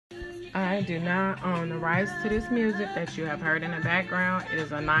I do not own the rights to this music that you have heard in the background. It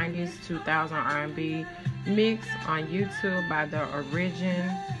is a 90s 2000 R&B mix on YouTube by the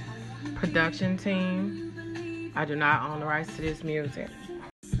Origin production team. I do not own the rights to this music.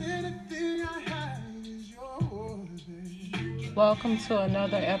 Welcome to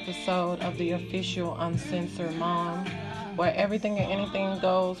another episode of the official Uncensored Mom, where everything and anything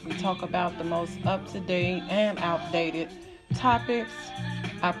goes. We talk about the most up-to-date and outdated topics.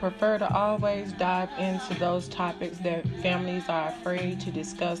 I prefer to always dive into those topics that families are afraid to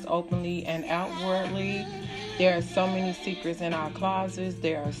discuss openly and outwardly. There are so many secrets in our closets.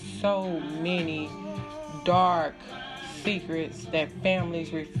 There are so many dark secrets that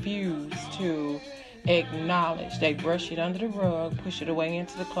families refuse to acknowledge. They brush it under the rug, push it away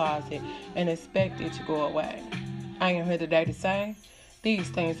into the closet, and expect it to go away. I am here today to say these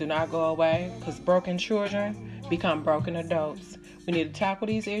things do not go away, because broken children become broken adults. We need to tackle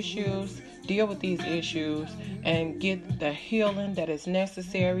these issues, deal with these issues, and get the healing that is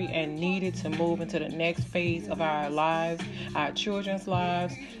necessary and needed to move into the next phase of our lives, our children's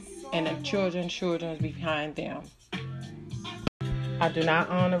lives, and the children's behind them. I do not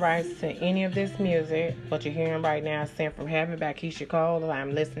own the rights to any of this music. What you're hearing right now is Sent From Heaven by Keyshia Cole.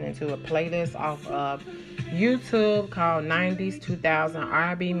 I'm listening to a playlist off of YouTube called 90s 2000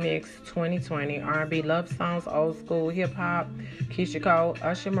 R&B Mix 2020. R&B love songs, old school hip hop. Keyshia Cole,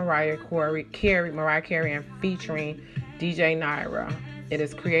 Usher, Mariah Carey, and featuring DJ Naira. It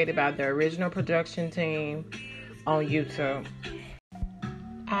is created by the Original production team on YouTube.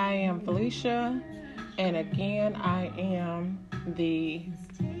 I am Felicia, and again, I am the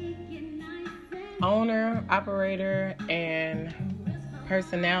owner, operator, and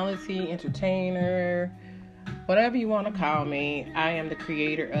personality, entertainer, whatever you want to call me. I am the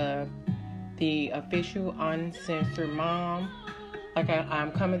creator of the official Uncensored Mom.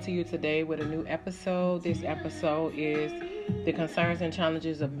 I'm coming to you today with a new episode. This episode is the concerns and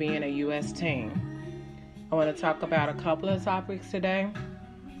challenges of being a U.S. teen. I want to talk about a couple of topics today.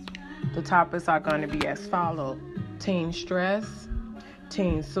 The topics are going to be as follows: teen stress,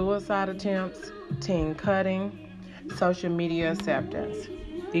 teen suicide attempts, teen cutting, social media acceptance.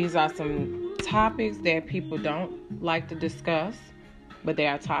 These are some topics that people don't like to discuss, but they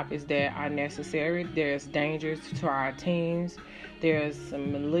are topics that are necessary. There's dangers to our teens. There's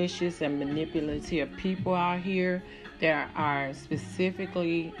some malicious and manipulative people out here that are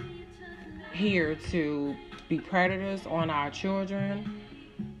specifically here to be predators on our children,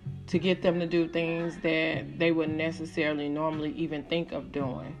 to get them to do things that they wouldn't necessarily normally even think of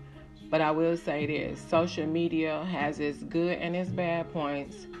doing. But I will say this: social media has its good and its bad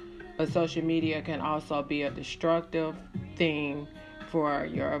points, but social media can also be a destructive thing for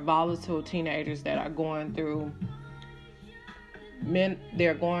your volatile teenagers that are going through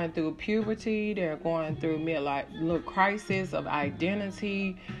they're going through puberty, they're going through midlife crisis of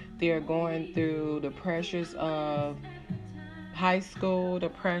identity, they're going through the pressures of high school, the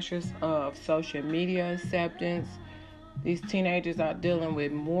pressures of social media acceptance. These teenagers are dealing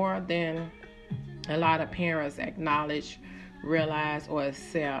with more than a lot of parents acknowledge, realize, or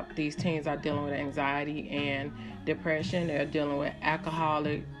accept. These teens are dealing with anxiety and depression. They're dealing with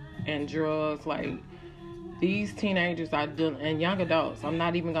alcoholic and drugs. These teenagers are dealing, and young adults. I'm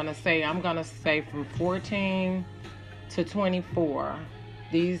going to say from 14 to 24.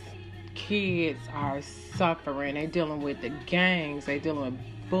 These kids are suffering. They're dealing with the gangs. They're dealing with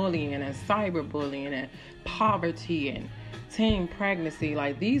bullying and cyberbullying and poverty and teen pregnancy.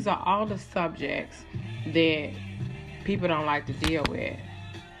 These are all the subjects that people don't like to deal with.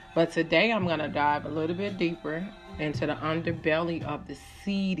 But today I'm going to dive a little bit deeper into the underbelly of the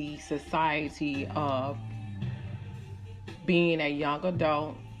seedy society of being a young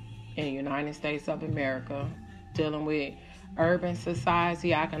adult in the United States of America, dealing with urban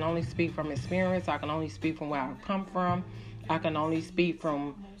society. I can only speak from experience. I can only speak from where I've come from. I can only speak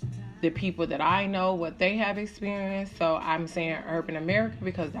from the people that I know, what they have experienced. So I'm saying urban America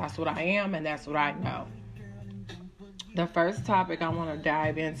because that's what I am and that's what I know. The first topic I want to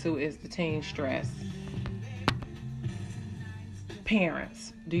dive into is the teen stress.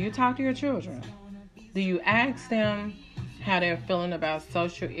 Parents, do you talk to your children? Do you ask them how they're feeling about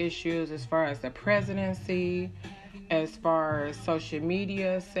social issues as far as the presidency, as far as social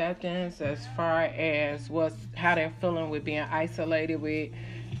media acceptance, as far as how they're feeling with being isolated with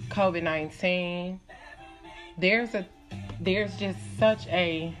COVID-19? There's just such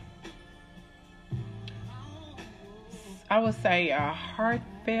a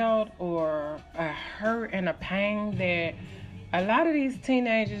heartfelt or a hurt and a pain that a lot of these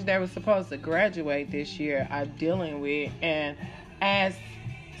teenagers that were supposed to graduate this year are dealing with. And as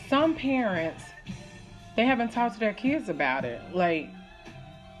some parents, they haven't talked to their kids about it. Like,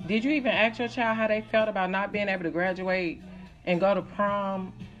 did you even ask your child how they felt about not being able to graduate and go to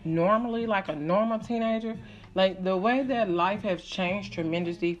prom normally, like a normal teenager? Like, the way that life has changed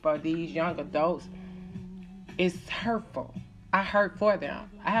tremendously for these young adults is hurtful. I hurt for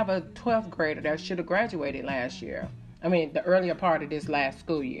them. I have a 12th grader that should have graduated last year. I mean, the earlier part of this last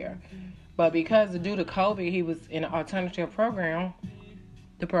school year. But because due to COVID, he was in an alternative program.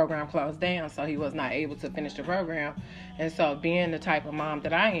 The program closed down, so he was not able to finish the program. And so, being the type of mom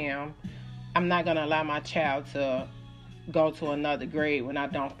that I am, I'm not going to allow my child to go to another grade when I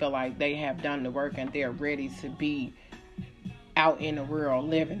don't feel like they have done the work and they're ready to be out in the world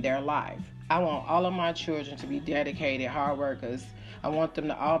living their life. I want all of my children to be dedicated, hard workers. I want them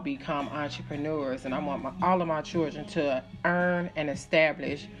to all become entrepreneurs, and I want all of my children to earn and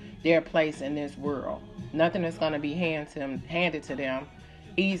establish their place in this world. Nothing is going to be handed to them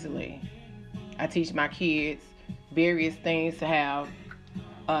easily. I teach my kids various things to have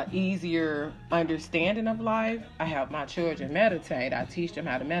an easier understanding of life. I help my children meditate. I teach them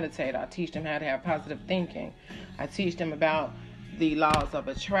how to meditate. I teach them how to have positive thinking. I teach them about the laws of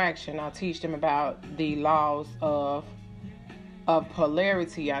attraction. I teach them about the laws of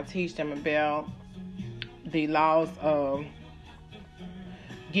polarity. I teach them about the laws of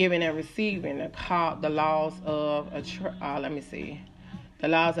giving and receiving. The laws of the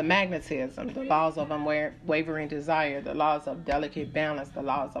laws of magnetism, the laws of unwavering desire, the laws of delicate balance, the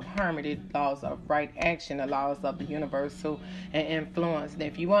laws of harmony, the laws of right action, the laws of the universal and influence. And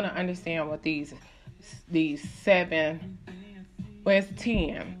if you want to understand what these 7, well, it's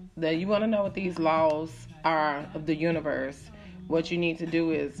 10, that you want to know what these laws are of the universe, what you need to do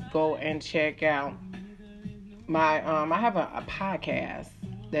is go and check out my I have a podcast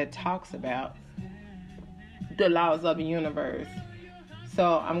that talks about the laws of the universe.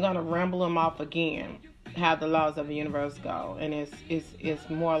 So I'm going to ramble them off again, how the laws of the universe go. And it's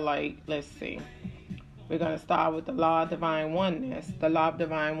more like, let's see. We're going to start with the law of divine oneness. The law of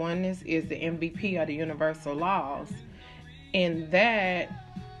divine oneness is the MVP of the universal laws. And that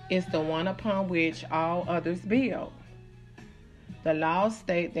is the one upon which all others build. The laws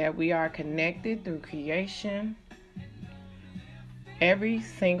state that we are connected through creation. Every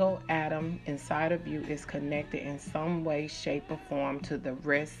single atom inside of you is connected in some way, shape, or form to the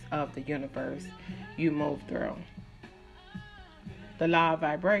rest of the universe you move through. The law of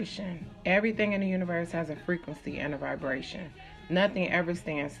vibration. Everything in the universe has a frequency and a vibration. Nothing ever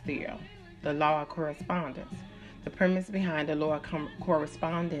stands still. The law of correspondence. The premise behind the law of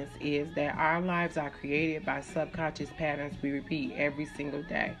correspondence is that our lives are created by subconscious patterns we repeat every single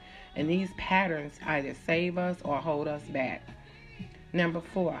day. And these patterns either save us or hold us back. Number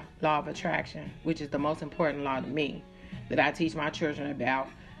 4, law of attraction, which is the most important law to me that I teach my children about.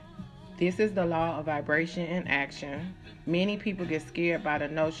 This is the law of vibration in action. Many people get scared by the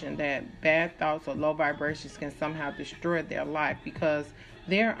notion that bad thoughts or low vibrations can somehow destroy their life because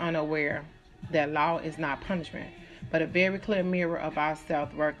they're unaware that law is not punishment, but a very clear mirror of our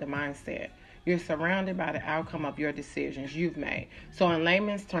self-worth, the mindset. You're surrounded by the outcome of your decisions you've made. So in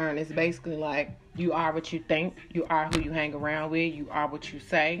layman's term, it's basically like you are what you think, you are who you hang around with, you are what you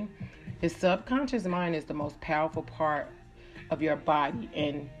say. The subconscious mind is the most powerful part of your body,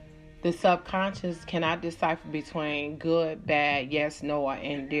 and the subconscious cannot decipher between good, bad, yes, no, or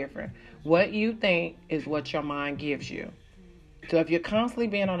indifferent. What you think is what your mind gives you. So if you're constantly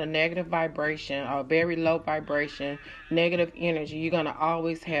being on a negative vibration or very low vibration, negative energy, you're going to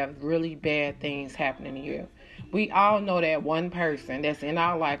always have really bad things happening to you. We all know that one person that's in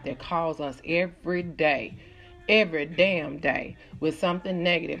our life that calls us every day, every damn day, with something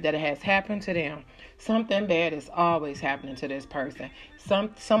negative that has happened to them. Something bad is always happening to this person.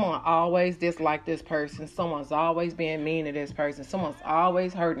 Someone always disliked this person. Someone's always being mean to this person. Someone's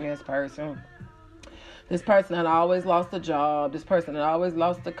always hurting this person. This person had always lost a job. This person had always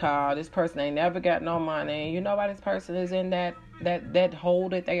lost a car. This person ain't never got no money. You know why this person is in that hole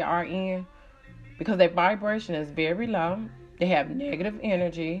that they are in? Because their vibration is very low. They have negative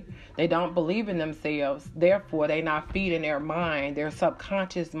energy. They don't believe in themselves. Therefore, they're not feeding their mind, their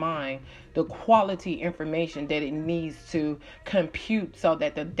subconscious mind, the quality information that it needs to compute so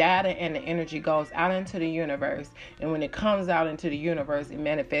that the data and the energy goes out into the universe. And when it comes out into the universe, it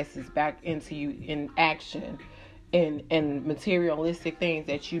manifests back into you in action, in materialistic things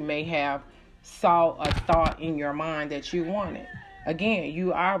that you may have saw or thought in your mind that you wanted. Again,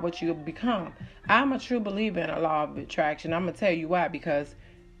 you are what you become. I'm a true believer in a law of attraction. I'm going to tell you why. Because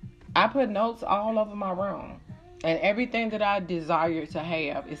I put notes all over my room. And everything that I desire to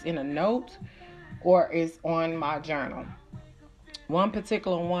have is in a note or is on my journal. One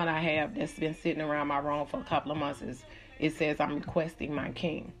particular one I have that's been sitting around my room for a couple of months it says I'm requesting my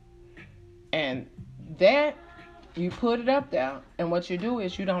king. And that, you put it up there, and what you do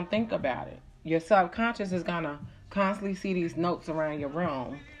is you don't think about it. Your subconscious is going to constantly see these notes around your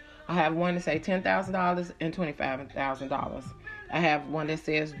room. I have one that say $10,000 and $25,000. I have one that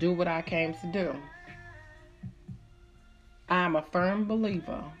says, do what I came to do. I'm a firm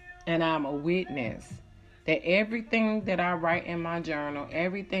believer and I'm a witness that everything that I write in my journal,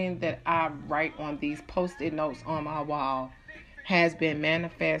 everything that I write on these post-it notes on my wall has been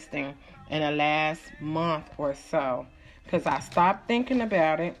manifesting in the last month or so. Because I stopped thinking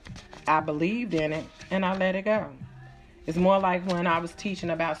about it, I believed in it, and I let it go. It's more like when I was teaching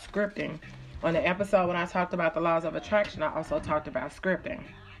about scripting. On the episode when I talked about the laws of attraction, I also talked about scripting.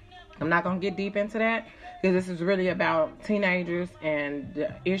 I'm not going to get deep into that because this is really about teenagers and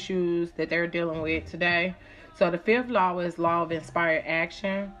the issues that they're dealing with today. So the fifth law is law of inspired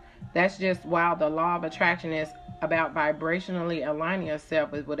action. That's just while the law of attraction is about vibrationally aligning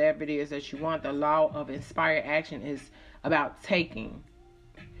yourself with whatever it is that you want, the law of inspired action is about taking.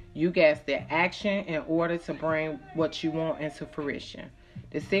 You get the action in order to bring what you want into fruition.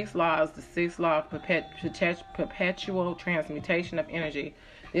 The sixth law is the sixth law of perpetual transmutation of energy.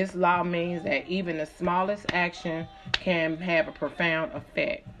 This law means that even the smallest action can have a profound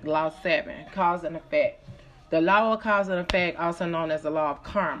effect. Law 7, cause and effect. The law of cause and effect, also known as the law of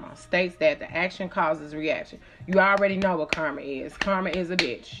karma, states that the action causes reaction. You already know what karma is. Karma is a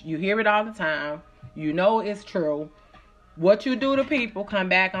bitch. You hear it all the time. You know it's true. What you do to people come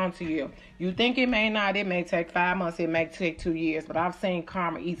back onto you. You think it may not. It may take 5 months. It may take 2 years. But I've seen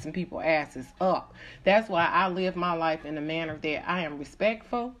karma eat some people's asses up. That's why I live my life in a manner that I am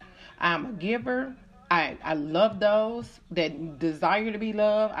respectful. I'm a giver. I love those that desire to be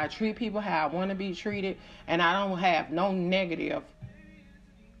loved. I treat people how I want to be treated. And I don't have no negative,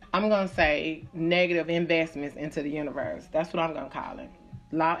 I'm going to say, negative investments into the universe. That's what I'm going to call it.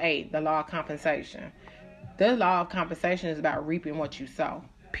 Law 8, the law of compensation. The law of compensation is about reaping what you sow,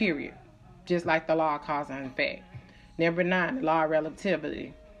 period. Just like the law of cause and effect. Number 9, the law of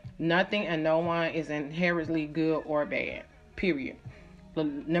relativity. Nothing and no one is inherently good or bad, period.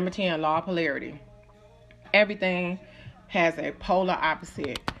 Number 10, law of polarity. Everything has a polar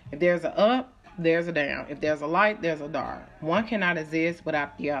opposite. If there's a up, there's a down. If there's a light, there's a dark. One cannot exist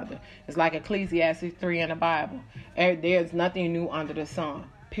without the other. It's like Ecclesiastes 3 in the Bible. There's nothing new under the sun,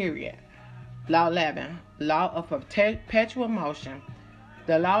 period. Law 11, law of perpetual motion.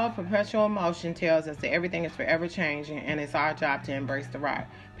 The law of perpetual motion tells us that everything is forever changing and it's our job to embrace the ride,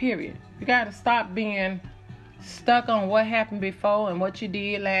 period. You got to stop being stuck on what happened before and what you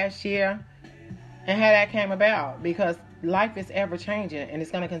did last year and how that came about, because life is ever changing and it's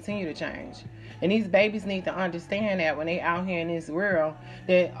going to continue to change. And these babies need to understand that when they out here in this world,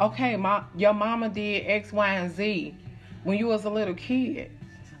 that, okay, your mama did X, Y, and Z when you was a little kid.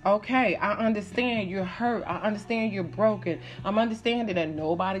 Okay, I understand you're hurt. I understand you're broken. I'm understanding that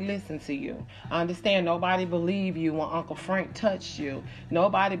nobody listened to you. I understand nobody believed you when Uncle Frank touched you.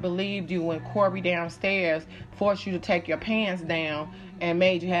 Nobody believed you when Corey downstairs forced you to take your pants down and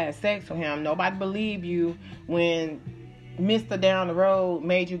made you have sex with him. Nobody believed you when Mr. down the road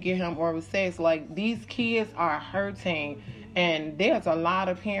made you give him oral sex. Like, these kids are hurting. And there's a lot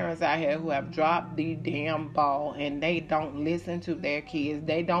of parents out here who have dropped the damn ball and they don't listen to their kids.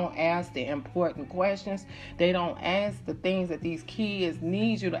 They don't ask the important questions. They don't ask the things that these kids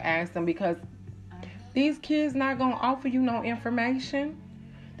need you to ask them, because these kids not going to offer you no information.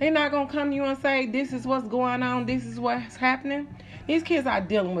 They're not going to come to you and say, this is what's going on, this is what's happening. These kids are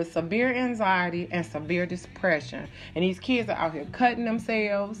dealing with severe anxiety and severe depression. And these kids are out here cutting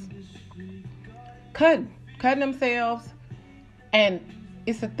themselves. Cutting themselves. And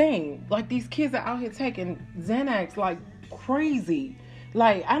it's a thing. Like, these kids are out here taking Xanax like crazy.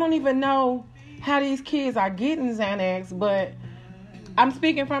 Like, I don't even know how these kids are getting Xanax, but I'm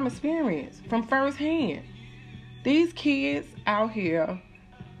speaking from experience, from firsthand. These kids out here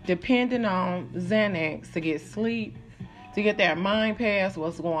depending on Xanax to get sleep, to get their mind past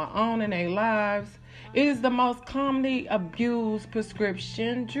what's going on in their lives. It is the most commonly abused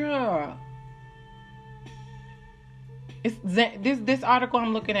prescription drug. This article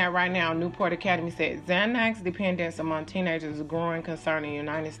I'm looking at right now, Newport Academy, says Xanax dependence among teenagers is a growing concern in the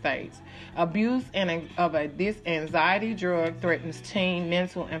United States. Abuse of this anxiety drug threatens teen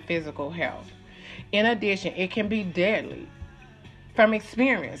mental and physical health. In addition, it can be deadly. From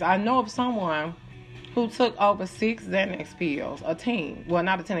experience, I know of someone who took over 6 Xanax pills, a teen, well,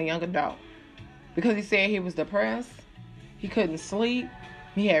 not a teen, a young adult, because he said he was depressed, he couldn't sleep,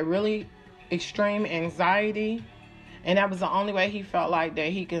 he had really extreme anxiety. And that was the only way he felt like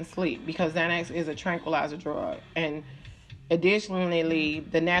that he can sleep, because Xanax is a tranquilizer drug. And additionally,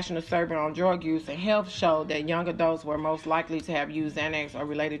 the National Survey on Drug Use and Health showed that young adults were most likely to have used Xanax or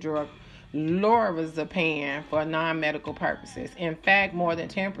related drug lorazepam for non-medical purposes. In fact, more than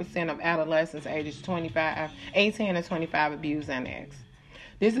 10% of adolescents ages 18 to 25 abuse Xanax.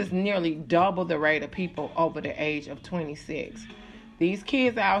 This is nearly double the rate of people over the age of 26. These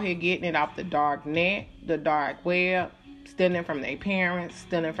kids out here getting it off the dark net, the dark web, stealing from their parents,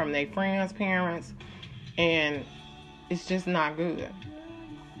 stealing from their friends' parents, and it's just not good.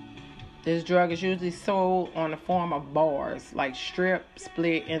 This drug is usually sold on the form of bars, like strip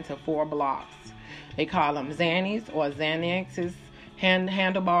split into 4 blocks. They call them Xannies or Xanaxes,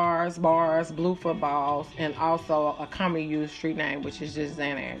 handlebars, bars, blue footballs, and also a commonly used street name, which is just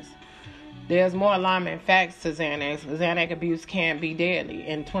Xanax. There's more alarming facts to Xanax. Xanax abuse can be deadly.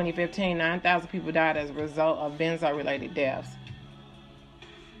 In 2015, 9,000 people died as a result of benzo-related deaths.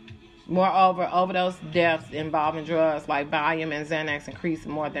 Moreover, overdose deaths involving drugs like Valium and Xanax increased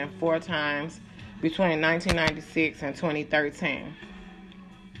more than 4 times between 1996 and 2013.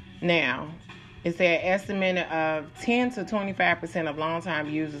 Now, it's an estimated of 10 to 25% of long-time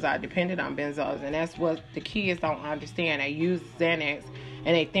users are dependent on benzos, and that's what the kids don't understand. They use Xanax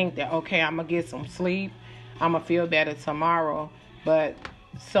and they think that, okay, I'm going to get some sleep, I'm going to feel better tomorrow, but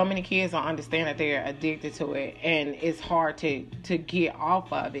so many kids don't understand that they're addicted to it, and it's hard to get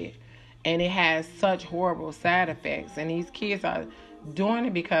off of it. And it has such horrible side effects. And these kids are doing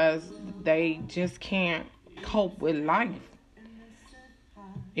it because they just can't cope with life.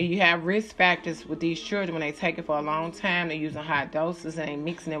 And you have risk factors with these children when they take it for a long time. They're using high doses and they're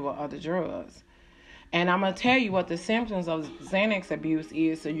mixing it with other drugs. And I'm going to tell you what the symptoms of Xanax abuse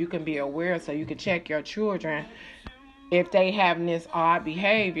is, so you can be aware, so you can check your children if they have this odd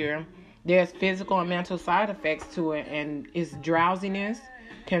behavior. There's physical and mental side effects to it, and it's drowsiness,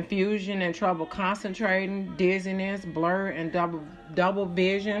 confusion and trouble concentrating, dizziness, blur and double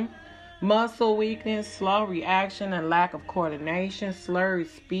vision, muscle weakness, slow reaction and lack of coordination, slurred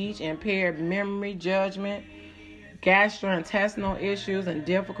speech, impaired memory, judgment, gastrointestinal issues, and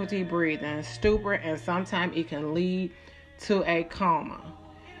difficulty breathing, stupor, and sometimes it can lead to a coma.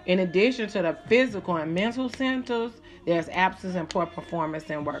 In addition to the physical and mental symptoms, there's absence and poor performance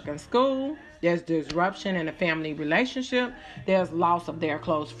in work and school. There's disruption in the family relationship. There's loss of their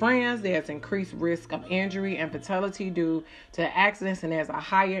close friends. There's increased risk of injury and fatality due to accidents. And there's a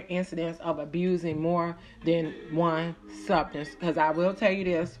higher incidence of abusing more than one substance. Because I will tell you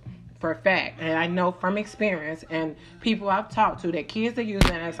this for a fact, and I know from experience and people I've talked to, that kids that use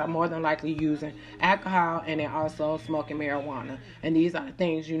Xanax are more than likely using alcohol, and they're also smoking marijuana. And these are the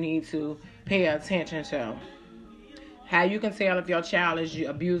things you need to pay attention to. How you can tell if your child is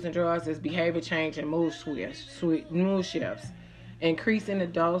abusing drugs is behavior change and mood shifts, increasing the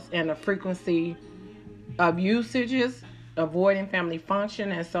dose and the frequency of usages, avoiding family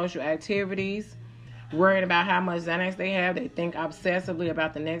function and social activities, worrying about how much Xanax they have. They think obsessively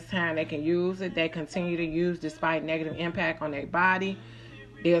about the next time they can use it. They continue to use despite negative impact on their body.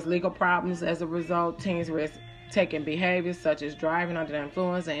 There's legal problems as a result. Teens risk taking behaviors such as driving under the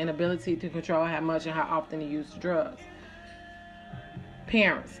influence and inability to control how much and how often they use the drugs.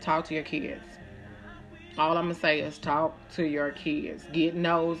 Parents, talk to your kids. All I'm going to say is talk to your kids. Get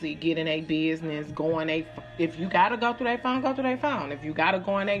nosy, get in their business, if you got to go through their phone, go through their phone. If you got to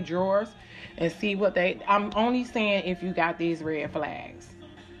go in their drawers and see I'm only saying if you got these red flags.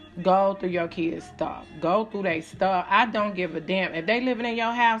 Go through your kids' stuff. Go through their stuff. I don't give a damn. If they living in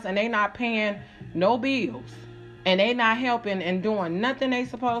your house and they not paying no bills, and they not helping and doing nothing they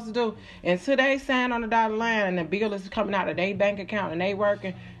supposed to do, until they sign on the dotted line and the bill is coming out of their bank account and they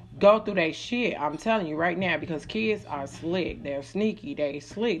working, go through their shit. I'm telling you right now, because kids are slick. They're sneaky. They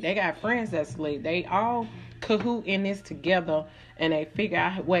slick. They got friends that slick. They all cahoot in this together, and they figure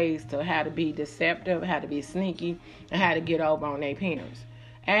out ways to how to be deceptive, how to be sneaky, and how to get over on their parents.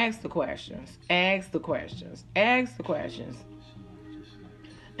 Ask the questions. Ask the questions. Ask the questions.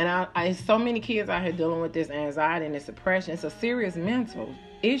 And I so many kids out here dealing with this anxiety and this depression. It's a serious mental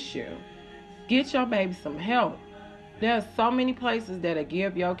issue. Get your baby some help. There's so many places that'll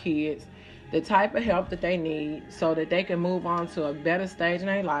give your kids the type of help that they need so that they can move on to a better stage in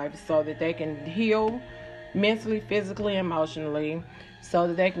their life, so that they can heal mentally, physically, emotionally, so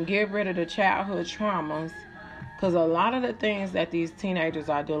that they can get rid of the childhood traumas. Because a lot of the things that these teenagers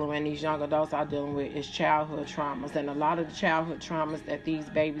are dealing with and these young adults are dealing with is childhood traumas. And a lot of the childhood traumas that these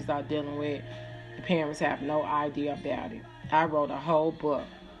babies are dealing with, the parents have no idea about it. I wrote a whole book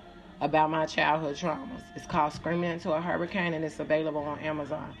about my childhood traumas. It's called Screaming Into a Hurricane, and it's available on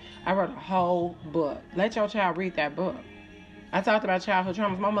Amazon. I wrote a whole book. Let your child read that book. I talked about childhood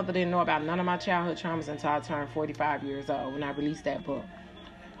traumas. My mother didn't know about none of my childhood traumas until I turned 45 years old when I released that book.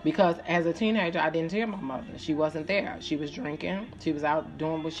 Because as a teenager, I didn't tell my mother. She wasn't there. She was drinking. She was out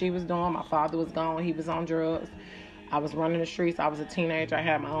doing what she was doing. My father was gone. He was on drugs. I was running the streets. I was a teenager. I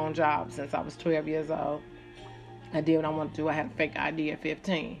had my own job since I was 12 years old. I did what I wanted to do. I had a fake ID at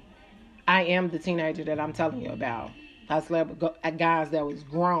 15. I am the teenager that I'm telling you about. I slept with guys that was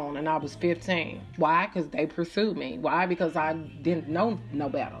grown and I was 15. Why? Because they pursued me. Why? Because I didn't know no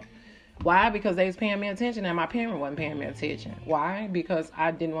better. Why? Because they was paying me attention and my parent wasn't paying me attention. Why? Because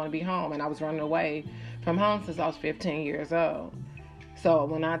I didn't want to be home and I was running away from home since I was 15 years old. So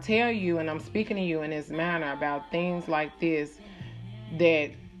when I tell you and I'm speaking to you in this manner about things like this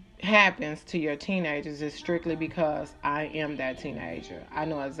that happens to your teenagers, is strictly because I am that teenager. I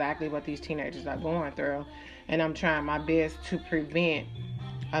know exactly what these teenagers are going through, and I'm trying my best to prevent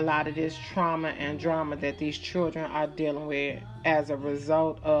a lot of this trauma and drama that these children are dealing with as a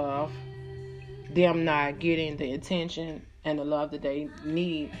result of them not getting the attention and the love that they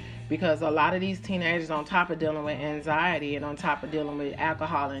need. Because a lot of these teenagers, on top of dealing with anxiety and on top of dealing with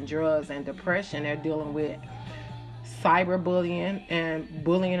alcohol and drugs and depression, they're dealing with cyberbullying and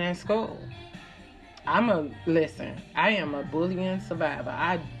bullying in school. I am a bullying survivor.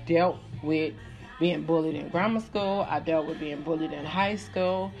 I dealt with being bullied in grammar school. I dealt with being bullied in high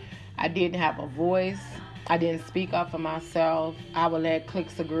school. I didn't have a voice. I didn't speak up for myself. I would let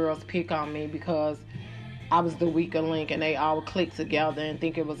cliques of girls pick on me because I was the weaker link, and they all clicked together and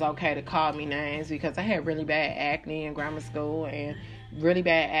think it was okay to call me names because I had really bad acne in grammar school and really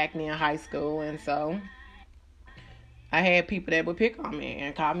bad acne in high school. And so I had people that would pick on me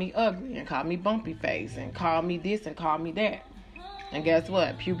and call me ugly and call me bumpy face and call me this and call me that. And guess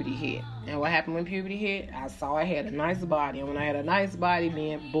what? Puberty hit. And what happened when puberty hit? I saw I had a nice body. And when I had a nice body,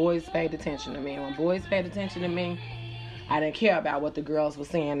 boys paid attention to me. And when boys paid attention to me, I didn't care about what the girls were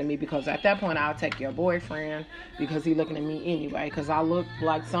saying to me, because at that point I'll take your boyfriend because he looking at me anyway, because I look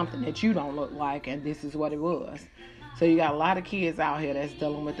like something that you don't look like, and this is what it was. So you got a lot of kids out here that's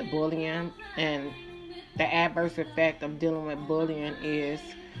dealing with the bullying, and the adverse effect of dealing with bullying is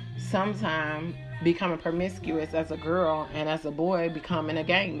sometimes becoming promiscuous as a girl, and as a boy becoming a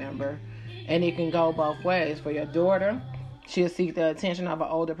gang member. And it can go both ways. For your daughter, she'll seek the attention of an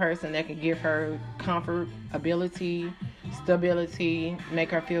older person that can give her comfort, ability, stability, make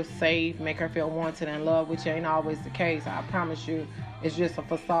her feel safe, make her feel wanted and loved, which ain't always the case. I promise you, it's just a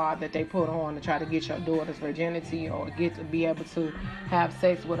facade that they put on to try to get your daughter's virginity or get to be able to have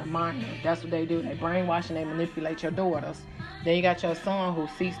sex with a minor. That's what they do. They brainwash and they manipulate your daughters. Then you got your son who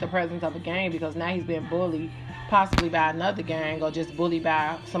seeks the presence of a gang because now he's been bullied, possibly by another gang or just bullied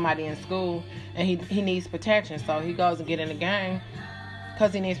by somebody in school, and he needs protection. So he goes and get in the gang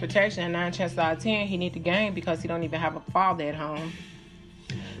because he needs protection, and 9 chances out of 10 he needs the gang because he don't even have a father at home.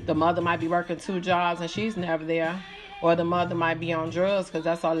 The mother might be working 2 jobs and she's never there, or the mother might be on drugs, because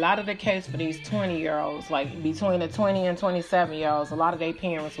that's a lot of the case for these 20-year-olds. Like between the 20 and 27-year-olds, a lot of their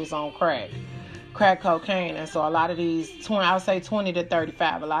parents was on crack cocaine. And so a lot of these 20 to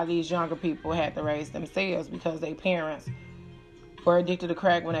 35, a lot of these younger people had to raise themselves because their parents were addicted to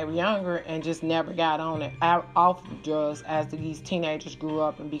crack when they were younger and just never got on it off of drugs as these teenagers grew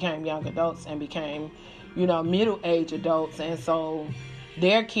up and became young adults and became, middle-aged adults. And so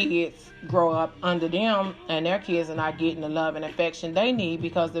their kids grow up under them, and their kids are not getting the love and affection they need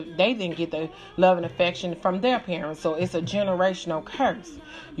because they didn't get the love and affection from their parents. So it's a generational curse.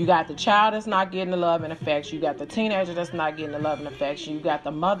 You got the child that's not getting the love and affection. You got the teenager that's not getting the love and affection. You got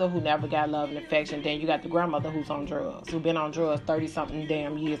the mother who never got love and affection. Then you got the grandmother who's on drugs, who's been on drugs 30-something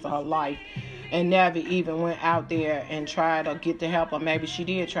damn years of her life and never even went out there and tried to get the help. Or maybe she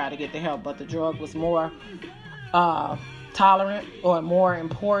did try to get the help, but the drug was more tolerant or more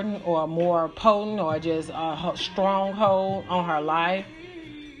important or more potent or just a stronghold on her life.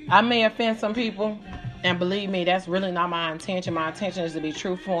 I may offend some people, and believe me, that's really not my intention. My intention is to be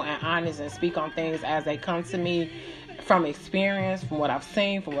truthful and honest and speak on things as they come to me from experience, from what I've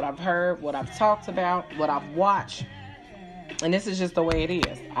seen, from what I've heard, what I've talked about, what I've watched. And this is just the way it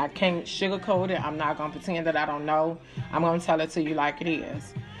is. I can't sugarcoat it. I'm not going to pretend that I don't know. I'm going to tell it to you like it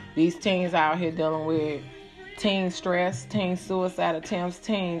is. These teens out here dealing with teen stress, teen suicide attempts,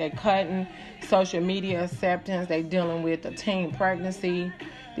 they cutting, social media acceptance, they dealing with the teen pregnancy.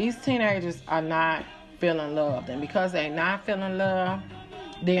 These teenagers are not feeling loved, and because they're not feeling loved,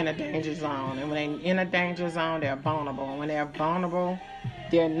 they're in a danger zone. And when they're in a danger zone, they're vulnerable. And when they're vulnerable,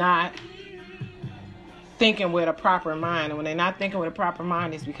 they're not thinking with a proper mind. And when they're not thinking with a proper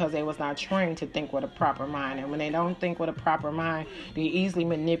mind, it's because they was not trained to think with a proper mind. And when they don't think with a proper mind, they easily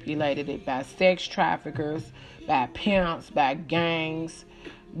manipulated it by sex traffickers, by pimps, by gangs,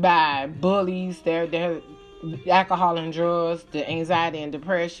 by bullies. They're alcohol and drugs, the anxiety and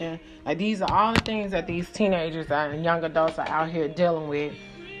depression. Like, these are all the things that these teenagers and young adults are out here dealing with.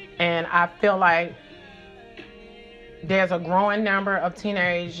 And I feel like there's a growing number of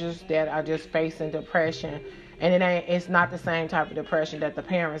teenagers that are just facing depression, and it's not the same type of depression that the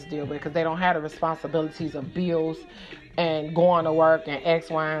parents deal with, because they don't have the responsibilities of bills and going to work and X,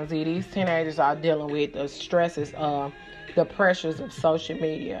 Y, and Z. These teenagers are dealing with the stresses of the pressures of social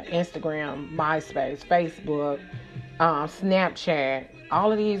media, Instagram, MySpace, Facebook, Snapchat,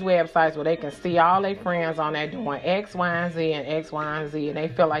 all of these websites where they can see all their friends on there doing X, Y, and Z and X, Y, and Z, and they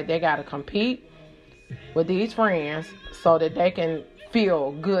feel like they got to compete with these friends so that they can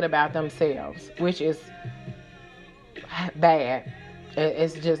feel good about themselves, which is bad.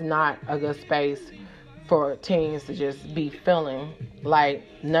 It's just not a good space for teens to just be feeling like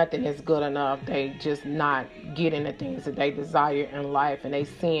nothing is good enough. They just not getting the things that they desire in life, and they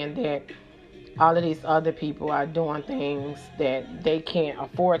seeing that all of these other people are doing things that they can't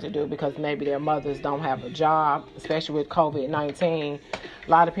afford to do because maybe their mothers don't have a job, especially with COVID-19.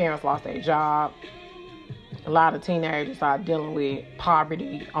 A lot of parents lost their job. A lot of teenagers are dealing with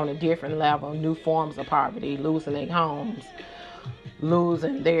poverty on a different level, new forms of poverty, losing their homes,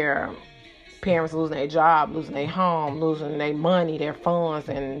 losing their parents, losing their job, losing their home, losing their money, their funds,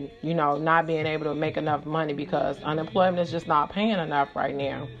 and, not being able to make enough money because unemployment is just not paying enough right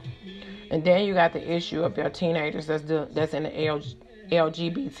now. And then you got the issue of your teenagers that's in the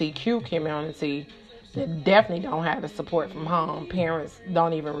LGBTQ community that definitely don't have the support from home. Parents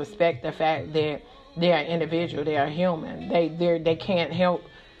don't even respect the fact that they are individual, they are human. They can't help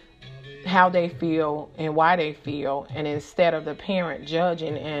how they feel and why they feel. And instead of the parent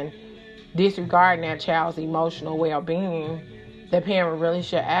judging and disregarding that child's emotional well-being, the parent really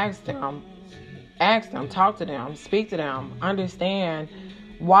should ask them, talk to them, speak to them, understand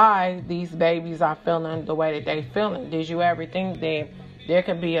why these babies are feeling the way that they feeling. Did you ever think that there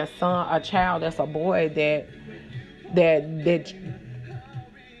could be a child that's a boy that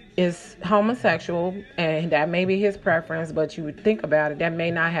is homosexual, and that may be his preference, but you would think about it, that may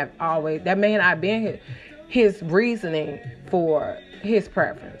not be his reasoning for his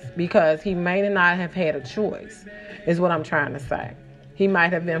preference, because he may not have had a choice, is what I'm trying to say. He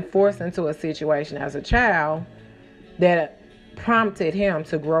might have been forced into a situation as a child that prompted him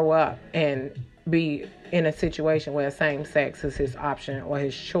to grow up and be in a situation where same sex is his option or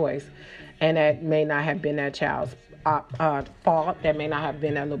his choice, and that may not have been that child's fault. That may not have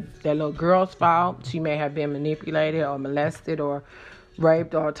been that little girl's fault. She may have been manipulated or molested or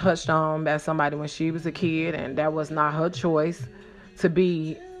raped or touched on by somebody when she was a kid, and that was not her choice to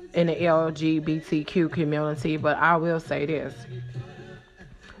be in the LGBTQ community. But I will say this: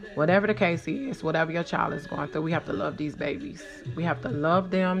 whatever the case is, whatever your child is going through, we have to love these babies. We have to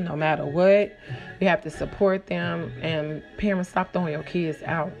love them no matter what. We have to support them. And parents, stop throwing your kids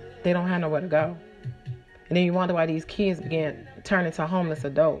out. They don't have nowhere to go. And then you wonder why these kids turn into homeless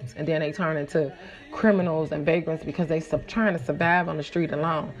adults, and then they turn into criminals and vagrants because they trying to survive on the street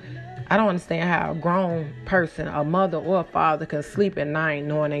alone. I don't understand how a grown person, a mother or a father, can sleep at night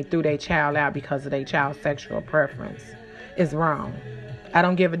knowing they threw their child out because of their child's sexual preference. It's wrong. I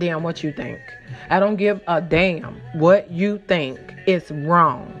don't give a damn what you think. I don't give a damn what you think. It's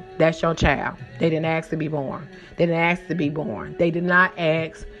wrong. That's your child. They didn't ask to be born. They didn't ask to be born. They did not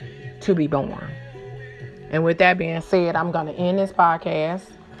ask to be born. And with that being said, I'm going to end this podcast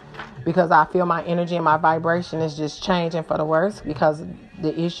because I feel my energy and my vibration is just changing for the worse because of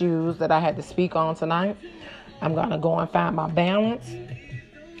the issues that I had to speak on tonight. I'm going to go and find my balance.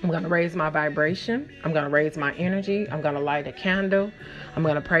 I'm going to raise my vibration. I'm going to raise my energy. I'm going to light a candle. I'm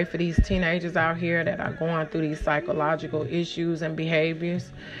going to pray for these teenagers out here that are going through these psychological issues and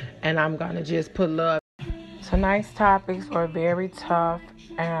behaviors. And I'm going to just put love. Tonight's topics were very tough,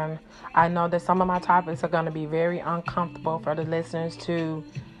 and I know that some of my topics are going to be very uncomfortable for the listeners to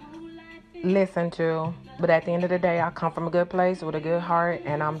listen to. But at the end of the day, I come from a good place with a good heart,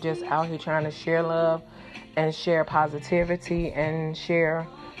 and I'm just out here trying to share love and share positivity and share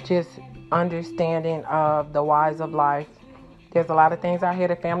just understanding of the whys of life. There's a lot of things out here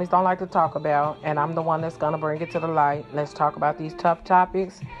that families don't like to talk about, and I'm the one that's going to bring it to the light. Let's talk about these tough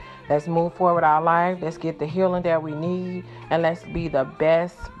topics. Let's move forward our life. Let's get the healing that we need, and let's be the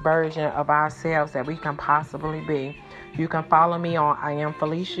best version of ourselves that we can possibly be. You can follow me on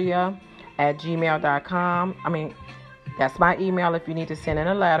IamFelicia@gmail.com. That's my email if you need to send in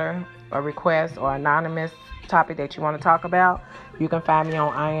a letter, a request, or anonymous topic that you want to talk about. You can find me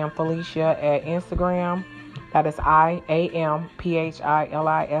on I Am Felicia at Instagram. That is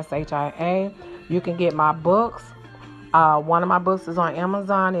IAMPHILISHIA. You can get my books. One of my books is on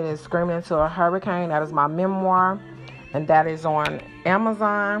Amazon. It is Screaming Into a Hurricane. That is my memoir, and that is on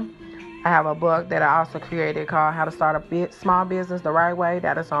Amazon. I have a book that I also created called How to Start a Small Business the Right Way.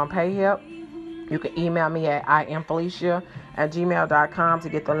 That is on PayHip. You can email me at iamfelicia@gmail.com to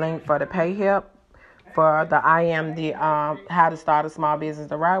get the link for the PayHip for the How to Start a Small Business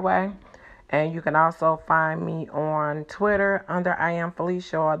the Right Way. And you can also find me on Twitter under I Am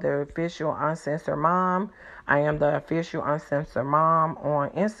Felicia, or the official Uncensored Mom. I am the official Uncensored Mom on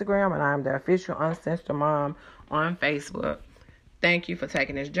Instagram, and I am the official Uncensored Mom on Facebook. Thank you for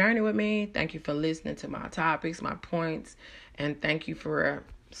taking this journey with me. Thank you for listening to my topics, my points, and thank you for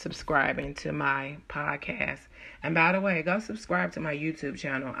subscribing to my podcast. And by the way, go subscribe to my YouTube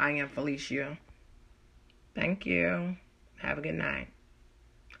channel, I Am Felicia. Thank you. Have a good night.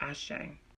 Ashe.